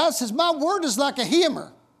 God says, my word is like a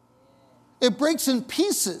hammer. It breaks in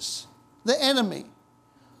pieces the enemy.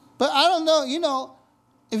 But I don't know,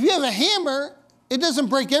 if you have a hammer, it doesn't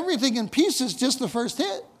break everything in pieces just the first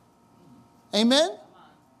hit. Amen?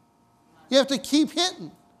 You have to keep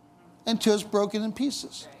hitting until it's broken in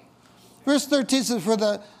pieces. Verse 13 says, for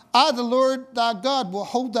I, the Lord thy God, will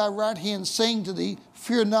hold thy right hand, saying to thee,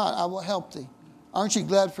 fear not, I will help thee. Aren't you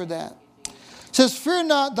glad for that? It says, fear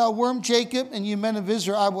not, thou worm Jacob, and you men of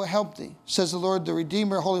Israel, I will help thee, says the Lord, the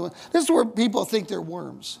Redeemer, Holy One. This is where people think they're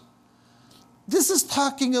worms. This is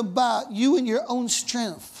talking about you and your own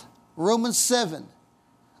strength. Romans 7.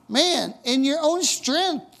 Man, in your own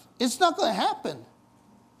strength, it's not going to happen.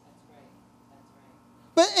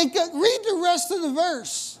 But read the rest of the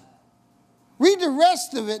verse. Read the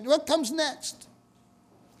rest of it. What comes next?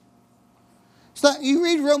 You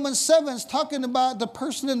read Romans 7, it's talking about the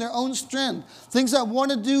person in their own strength. Things I want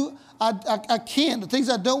to do, I can't. The things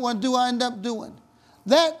I don't want to do, I end up doing.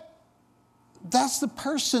 That's the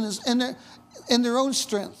person is in their own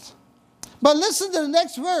strength. But listen to the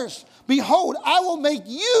next verse. Behold, I will make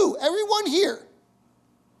you, everyone here,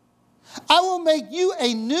 I will make you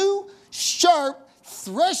a new, sharp,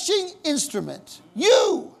 threshing instrument.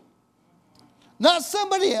 You. Not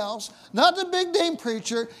somebody else, not the big name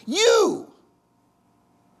preacher. You.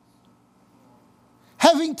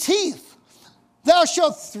 Having teeth, thou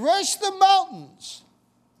shalt thresh the mountains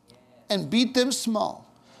and beat them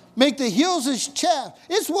small. Make the hills as chaff.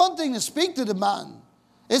 It's one thing to speak to the mountain.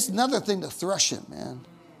 It's another thing to thresh it, man.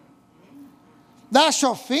 Thou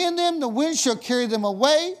shalt fan them, the wind shall carry them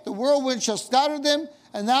away, the whirlwind shall scatter them,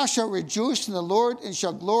 and thou shalt rejoice in the Lord and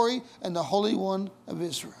shalt glory in the Holy One of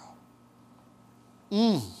Israel.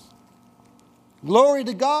 Glory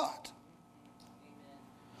to God.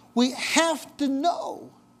 We have to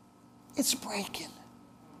know it's breaking.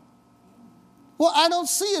 Well, I don't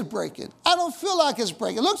see it breaking. I don't feel like it's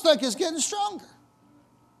breaking. It looks like it's getting stronger.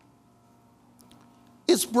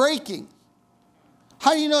 It's breaking.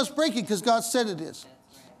 How do you know it's breaking? Because God said it is.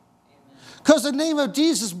 Because the name of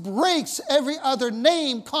Jesus breaks every other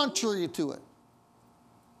name contrary to it.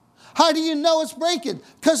 How do you know it's breaking?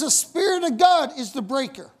 Because the Spirit of God is the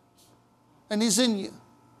breaker. And He's in you.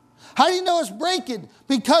 How do you know it's breaking?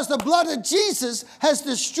 Because the blood of Jesus has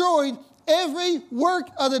destroyed every work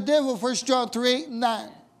of the devil. 1 John 3:8 and 9.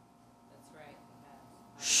 That's right.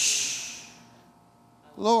 Shh.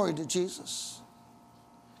 Glory to Jesus.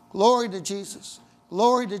 Glory to Jesus.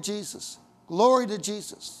 Glory to Jesus. Glory to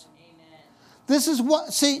Jesus. Amen. This is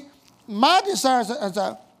what, see, my desire as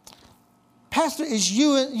a pastor is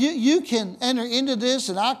you can enter into this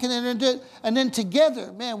and I can enter into it. And then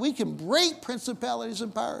together, man, we can break principalities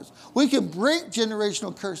and powers. We can break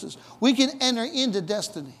generational curses. We can enter into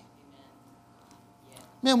destiny. Yeah.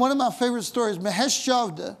 Man, one of my favorite stories, Mahesh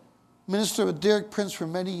Chavda, ministered with Derek Prince for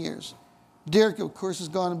many years. Derek, of course, has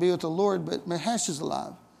gone to be with the Lord, but Mahesh is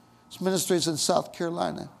alive. His ministry is in South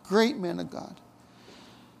Carolina. Great man of God.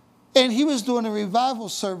 And he was doing a revival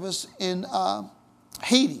service in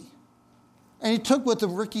Haiti. And he took with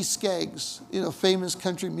him Ricky Skaggs, famous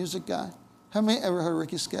country music guy. How many ever heard of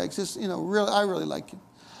Ricky Skaggs? Just, I really like him.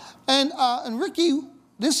 And Ricky,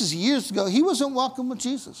 this is years ago, he wasn't walking with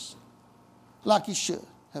Jesus like he should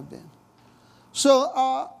have been.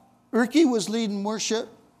 So Ricky was leading worship.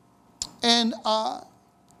 And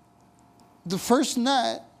the first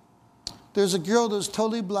night, there's a girl that was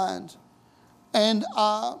totally blind. And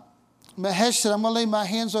Mahesh said, I'm going to lay my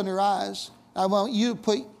hands on her eyes. I want you to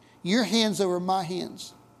put your hands over my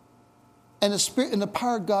hands. And the Spirit and the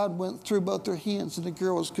power of God went through both their hands, and the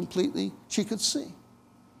girl was completely, she could see.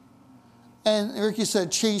 And Ricky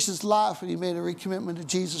said, changed his life, and he made a recommitment to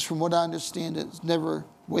Jesus. From what I understand, it's never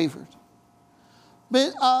wavered.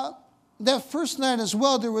 But that first night as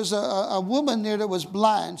well, there was a woman there that was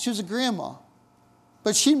blind. She was a grandma,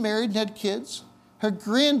 but she married and had kids. Her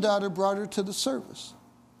granddaughter brought her to the service.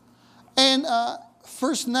 And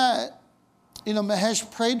first night,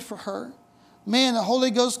 Mahesh prayed for her. Man, the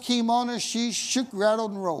Holy Ghost came on her. She shook,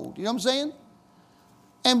 rattled, and rolled. You know what I'm saying?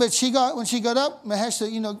 But when she got up, Mahesh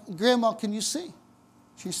said, Grandma, can you see?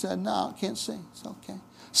 She said, no, I can't see. It's okay.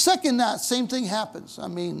 Second night, same thing happens.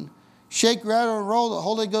 Shake, rattle, and roll. The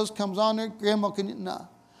Holy Ghost comes on her. Grandma, can you? No.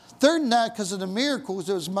 Third night, because of the miracles,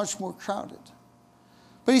 it was much more crowded.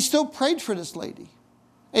 But he still prayed for this lady.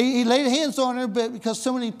 He laid hands on her, but because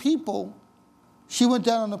so many people, she went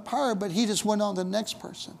down on the power, but he just went on to the next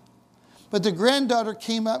person. But the granddaughter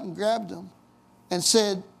came up and grabbed him and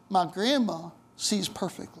said, my grandma sees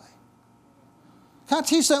perfectly. Can I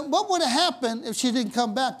tell you something? What would have happened if she didn't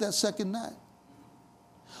come back that second night?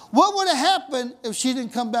 What would have happened if she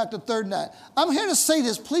didn't come back the third night? I'm here to say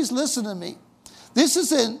this. Please listen to me. This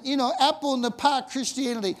is apple in the pie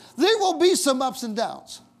Christianity. There will be some ups and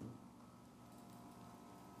downs.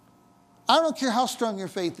 I don't care how strong your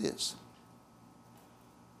faith is.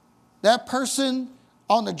 That person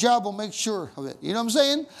on the job will make sure of it. You know what I'm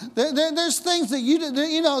saying? There's things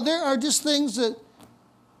that there are just things that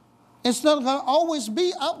it's not going to always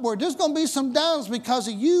be upward. There's going to be some downs because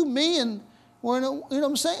of you, me, and you know what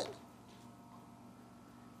I'm saying?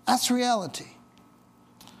 That's reality.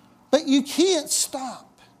 But you can't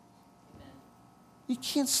stop. You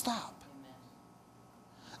can't stop.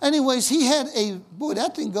 Anyways, he had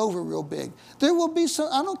that didn't go over real big. There will be some,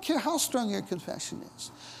 I don't care how strong your confession is.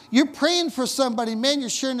 You're praying for somebody, man, you're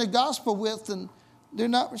sharing the gospel with, and they're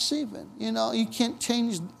not receiving. You can't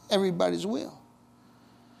change everybody's will.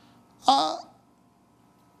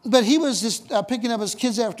 But he was just picking up his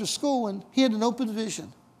kids after school, and he had an open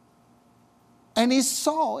vision. And he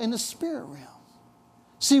saw in the spirit realm.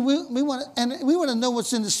 See, we want to know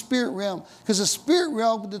what's in the spirit realm, because the spirit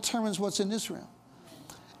realm determines what's in this realm.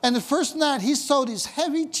 And the first night, he saw these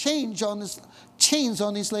heavy chains on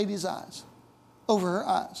these ladies' eyes, over her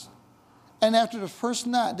eyes. And after the first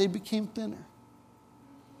night, they became thinner.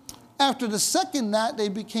 After the second night, they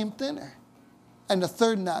became thinner. And the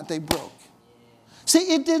third night, they broke. See,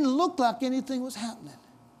 it didn't look like anything was happening.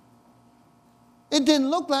 It didn't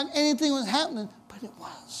look like anything was happening, but it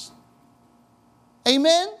was.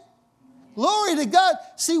 Amen? Glory to God.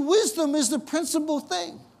 See, wisdom is the principal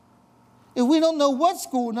thing. If we don't know what's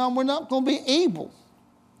going on, we're not going to be able.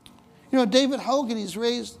 David Hogan, he's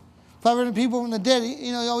raised 500 people from the dead.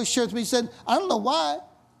 He always shared with me, he said, I don't know why,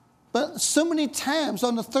 but so many times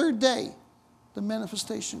on the third day, the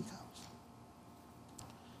manifestation comes.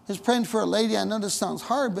 He's praying for a lady. I know this sounds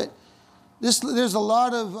hard, but there's a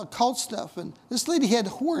lot of occult stuff. And this lady had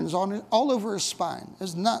horns all over her spine. It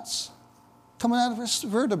was nuts coming out of her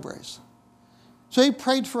vertebrae. So he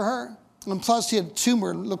prayed for her. And plus, she had a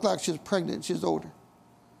tumor and looked like she was pregnant. She was older.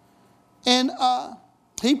 And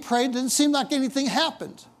he prayed. Didn't seem like anything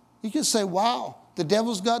happened. You could say, wow, the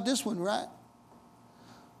devil's got this one right.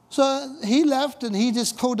 So he left and he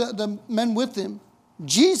just told the men with him,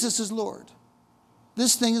 Jesus is Lord.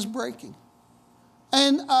 This thing is breaking.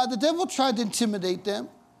 And the devil tried to intimidate them.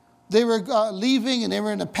 They were leaving and they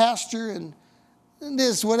were in a pasture, and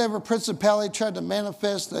this whatever principality tried to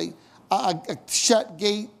manifest, a shut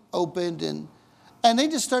gate opened, and they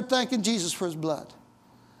just started thanking Jesus for his blood.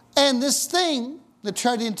 And this thing that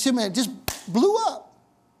tried to intimidate just blew up.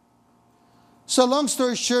 So long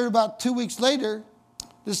story short, about 2 weeks later,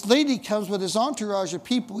 this lady comes with his entourage of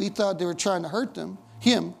people. He thought they were trying to hurt him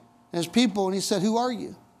and his people, and he said, who are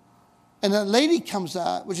you? And that lady comes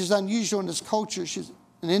out, which is unusual in this culture. She's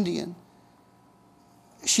an Indian.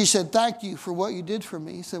 She said, thank you for what you did for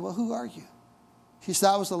me. He said, well, who are you? She said,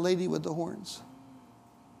 I was the lady with the horns.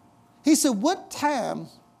 He said, what time,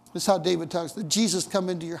 this is how David talks, did Jesus come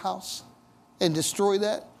into your house and destroy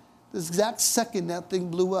that? The exact second that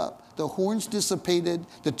thing blew up, the horns dissipated,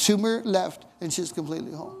 the tumor left, and she's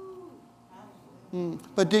completely whole.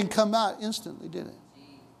 But didn't come out instantly, did it?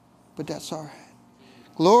 But that's all right.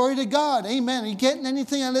 Glory to God. Amen. Are you getting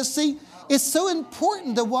anything on this? See, it's so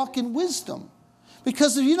important to walk in wisdom.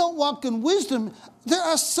 Because if you don't walk in wisdom, there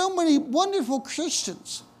are so many wonderful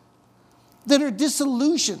Christians that are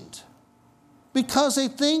disillusioned because they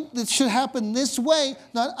think that should happen this way,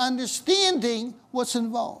 not understanding what's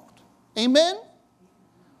involved. Amen?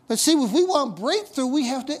 But see, if we want breakthrough, we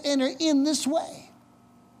have to enter in this way.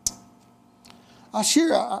 I'll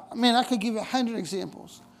share, I could give you 100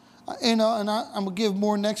 examples. And I'm going to give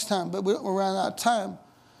more next time, but we're running out of time.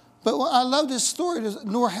 But I love this story.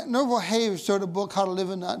 Norval Hayes wrote a book, How to Live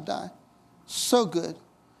and Not Die. So good.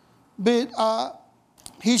 But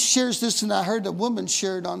he shares this, and I heard a woman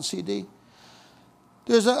share it on CD.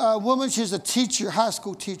 There's a woman, she's a teacher, high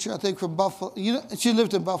school teacher, I think from Buffalo. She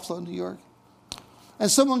lived in Buffalo, New York. And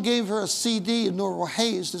someone gave her a CD of Norval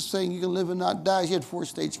Hayes that's saying you can live and not die. She had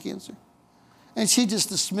 4-stage cancer. And she just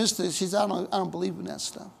dismissed it. She said, I don't believe in that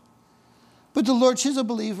stuff. But the Lord, she's a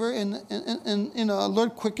believer, and the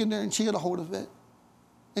Lord quickened her, and she got a hold of it.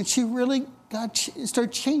 And she really, God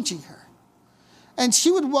started changing her. And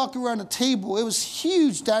she would walk around a table. It was a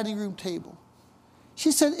huge dining room table.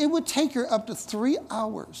 She said it would take her up to 3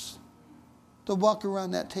 hours to walk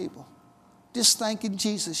around that table, just thanking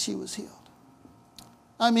Jesus she was healed.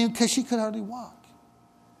 Because she could hardly walk.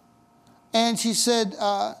 And she said,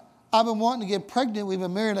 I've been wanting to get pregnant. We've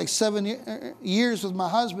been married like 7 years with my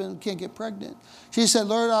husband. Can't get pregnant. She said,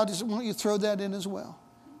 Lord, I just want you to throw that in as well.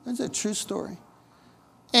 That's a true story.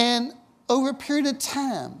 And over a period of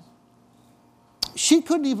time, she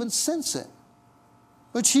couldn't even sense it.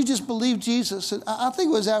 But she just believed Jesus. And I think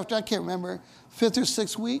it was after, I can't remember, 5th or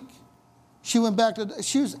 6th week. She went back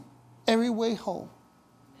she was every way whole.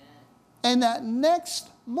 And that next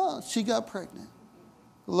month, she got pregnant.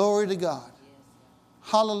 Glory to God.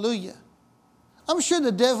 Hallelujah. I'm sure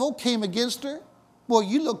the devil came against her. Boy,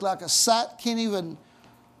 you look like a sight. Can't even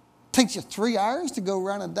take you 3 hours to go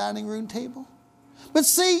around a dining room table. But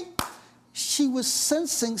see, she was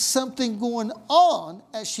sensing something going on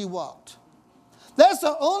as she walked. That's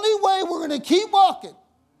the only way we're going to keep walking.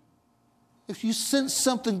 If you sense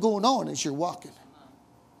something going on as you're walking.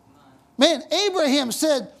 Man, Abraham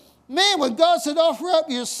said, man, when God said, offer up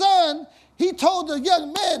your son, he told the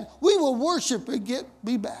young man, we will worship and get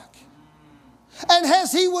me back. And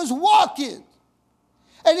as he was walking,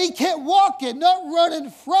 and he kept walking, not running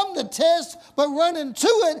from the test, but running to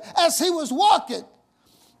it as he was walking,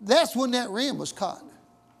 that's when that ram was caught.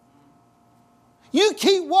 You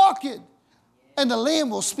keep walking, and the lamb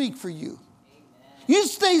will speak for you. You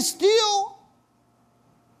stay still,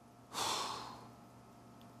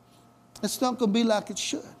 it's not going to be like it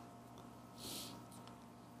should.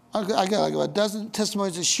 I got like a dozen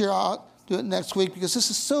testimonies to share. I'll do it next week because this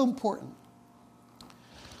is so important.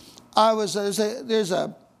 There's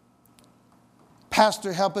a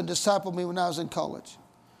pastor helping disciple me when I was in college.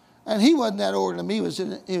 And he wasn't that older than me. He was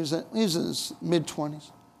in his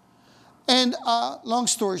mid-20s. And long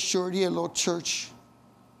story short, he had a little church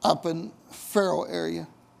up in Farrell area.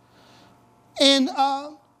 And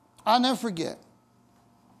I'll never forget.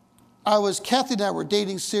 Kathy and I were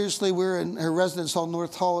dating seriously. We were in her residence hall,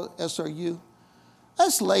 North Hall at SRU.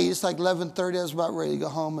 That's late. It's like 11:30. I was about ready to go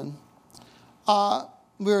home. And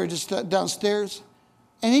we were just downstairs.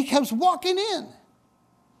 And he comes walking in.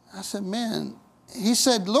 I said, man. He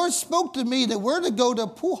said, Lord spoke to me that we're to go to a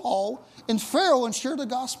pool hall in Farrell and share the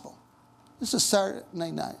gospel. This is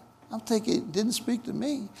Saturday night. I'm thinking, didn't speak to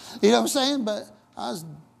me. You know what I'm saying? But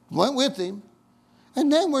went with him.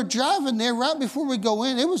 And then we're driving there right before we go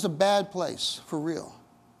in. It was a bad place, for real.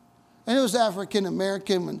 And it was African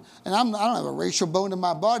American, and I don't have a racial bone in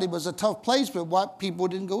my body, but it was a tough place, but white people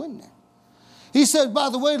didn't go in there. He said, by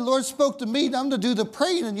the way, the Lord spoke to me, I'm to do the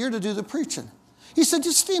praying and you're to do the preaching. He said,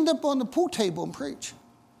 just stand up on the pool table and preach.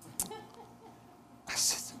 I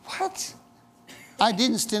said, what? I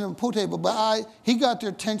didn't stand on the pool table, but he got their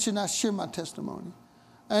attention. I shared my testimony.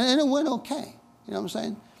 And it went okay. You know what I'm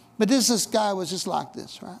saying? But this guy was just like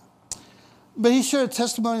this, right? But he shared a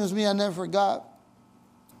testimony with me I never forgot.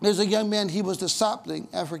 There's a young man, he was discipling,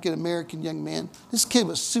 African-American young man. This kid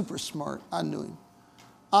was super smart. I knew him.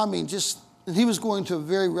 I mean, and he was going to a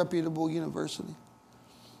very reputable university.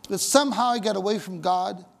 But somehow he got away from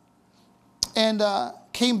God and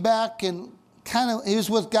came back and he was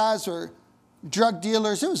with guys who were drug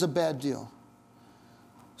dealers. It was a bad deal.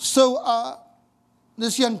 So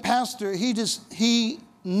this young pastor, he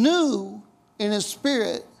knew in his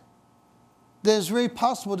spirit that it's very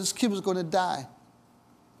possible this kid was going to die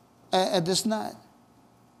at this night.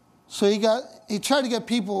 So he tried to get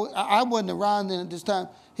people. I wasn't around then at this time.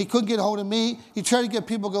 He couldn't get a hold of me. He tried to get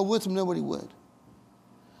people to go with him. Nobody would.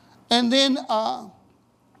 And then,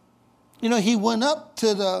 he went up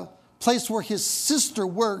to the place where his sister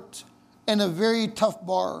worked in a very tough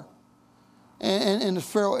bar in the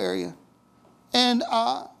Farrell area. And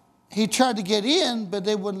he tried to get in, but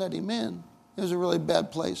they wouldn't let him in. It was a really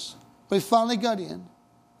bad place. But he finally got in.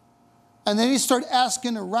 And then he started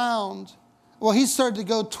asking around. Well, he started to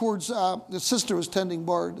go towards, the sister was tending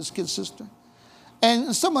bar, this kid's sister.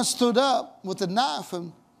 And someone stood up with a knife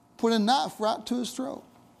and put a knife right to his throat.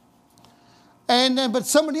 And then, but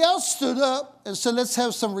somebody else stood up and said, let's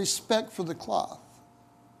have some respect for the cloth.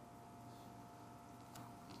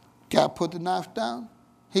 Guy put the knife down.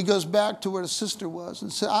 He goes back to where the sister was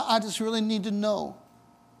and said, I just really need to know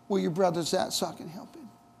where your brother's at so I can help him.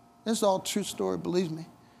 This is all a true story, believe me.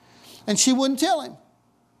 And she wouldn't tell him.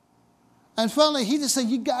 And finally, he just said,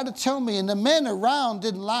 you got to tell me. And the men around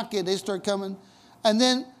didn't like it. They started coming. And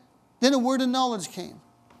then a word of knowledge came.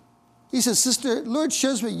 He said, sister, Lord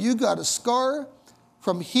shows me you got a scar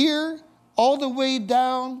from here all the way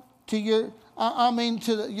down to your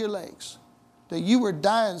legs. That you were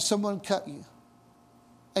dying, someone cut you.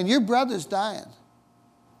 And your brother's dying.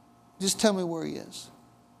 Just tell me where he is.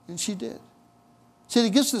 And she did. See, the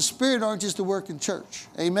gifts of the Spirit aren't just to work in church.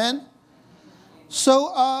 Amen?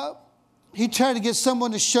 So he tried to get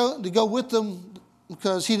someone to go with them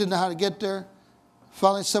because he didn't know how to get there.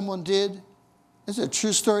 Finally, someone did. It's a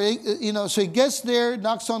true story. So he gets there,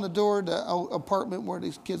 knocks on the door, the apartment where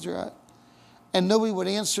these kids are at. And nobody would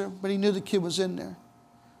answer, but he knew the kid was in there.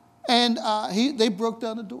 And they broke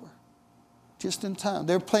down the door just in time.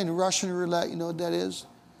 They were playing Russian roulette. You know what that is?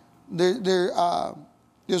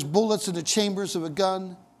 There's bullets in the chambers of a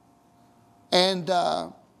gun. And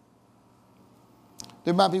there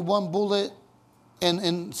might be one bullet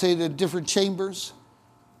and say they're different chambers.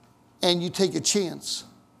 And you take a chance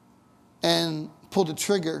and pull the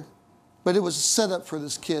trigger. But it was a setup for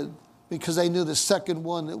this kid because they knew the second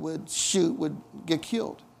one that would shoot would get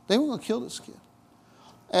killed. They were going to kill this kid.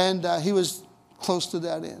 And he was close to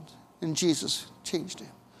that end. And Jesus changed him.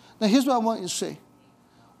 Now here's what I want you to see.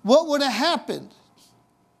 What would have happened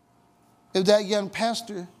if that young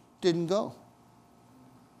pastor didn't go?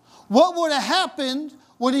 What would have happened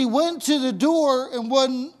when he went to the door and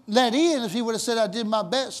wasn't let in if he would have said, I did my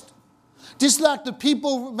best? Just like the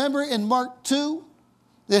people, remember in Mark 2,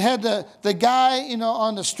 that had the guy,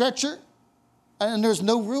 on the stretcher and there's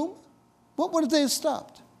no room? What would they have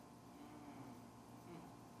stopped?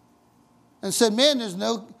 And said, man, there's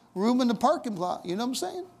no room in the parking lot. You know what I'm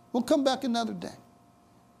saying? We'll come back another day.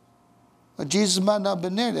 But Jesus might not have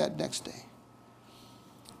been there that next day.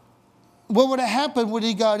 What would have happened when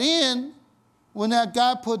he got in, when that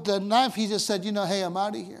guy put the knife, he just said, hey, I'm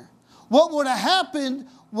out of here. What would have happened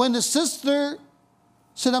when the sister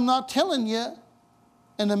said, I'm not telling you,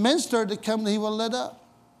 and the men started to come and he would let up?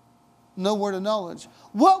 No word of knowledge.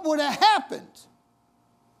 What would have happened?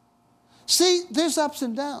 See, there's ups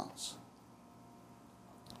and downs.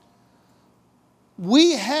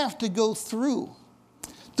 We have to go through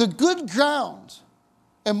the good ground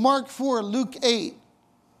in Mark 4, Luke 8,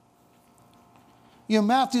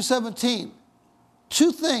 Matthew 17.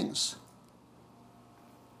 Two things.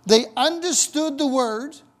 They understood the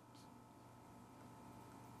word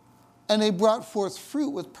and they brought forth fruit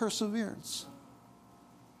with perseverance.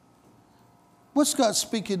 What's God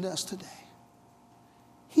speaking to us today?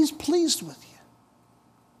 He's pleased with you.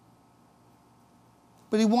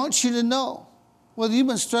 But he wants you to know whether you've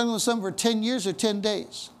been struggling with something for 10 years or 10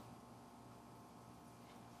 days.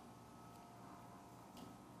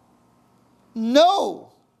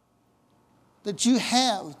 Know that you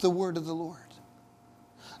have the word of the Lord.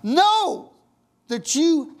 Know that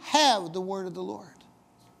you have the word of the Lord.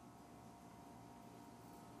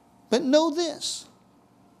 But know this,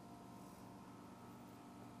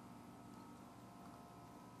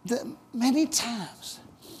 that many times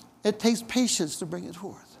it takes patience to bring it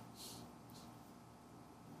forth.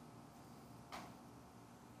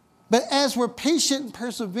 But as we're patient and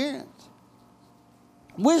perseverant,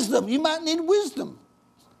 wisdom, you might need wisdom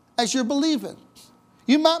as you're believing.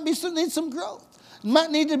 You might need some growth. You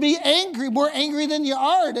might need to be angry, more angry than you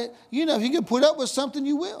are. That, if you can put up with something,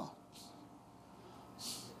 you will.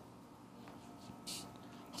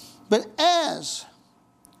 But as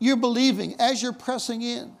you're believing, as you're pressing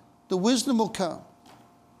in, the wisdom will come.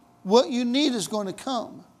 What you need is going to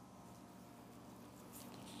come.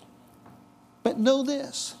 But know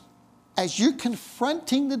this, as you're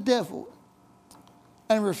confronting the devil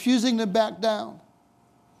and refusing to back down,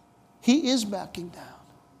 he is backing down.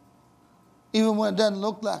 Even when it doesn't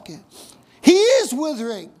look like it. He is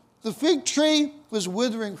withering. The fig tree was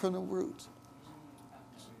withering from the roots.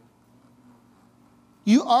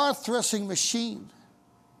 You are a threshing machine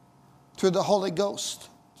through the Holy Ghost.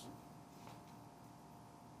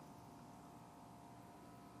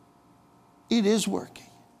 It is working.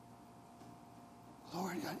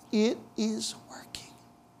 Lord God, it is working.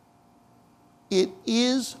 It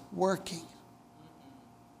is working.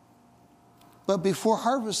 But before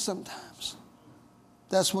harvest sometimes,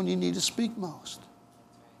 that's when you need to speak most.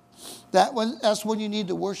 That's when you need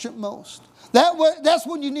to worship most. That's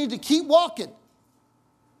when you need to keep walking.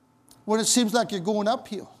 When it seems like you're going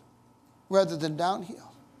uphill rather than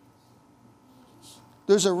downhill.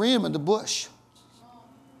 There's a ram in the bush.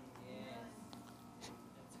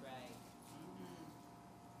 That's right.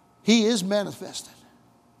 He is manifested.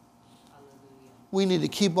 Hallelujah. We need to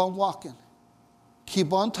keep on walking.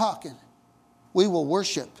 Keep on talking. We will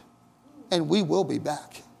worship. And we will be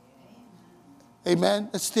back. Amen.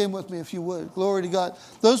 Let's stand with me if you would. Glory to God.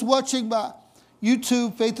 Those watching by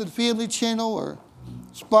YouTube, Faith and Family channel, or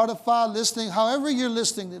Spotify, listening, however you're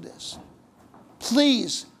listening to this,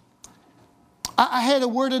 please, I had a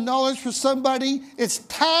word of knowledge for somebody. It's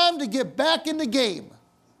time to get back in the game.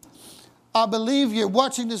 I believe you're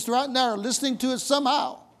watching this right now or listening to it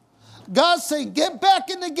somehow. God's saying, get back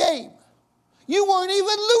in the game. You weren't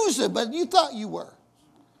even losing, but you thought you were.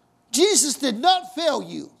 Jesus did not fail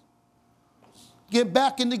you. Get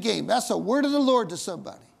back in the game. That's a word of the Lord to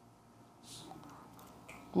somebody.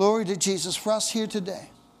 Glory to Jesus for us here today.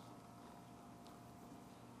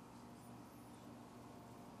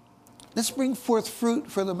 Let's bring forth fruit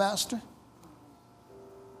for the Master.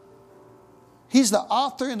 He's the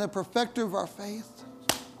author and the perfecter of our faith.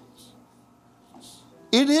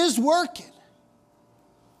 It is working.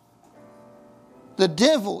 The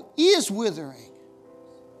devil is withering.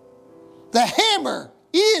 The hammer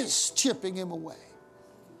is chipping him away.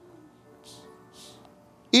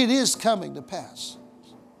 It is coming to pass.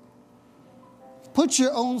 Put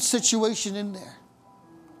your own situation in there.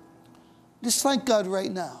 Just thank God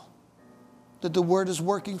right now that the word is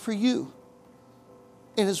working for you.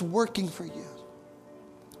 It is working for you.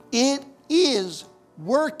 It is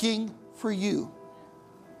working for you.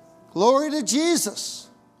 Glory to Jesus.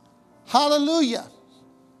 Hallelujah.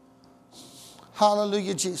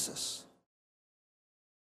 Hallelujah, Jesus.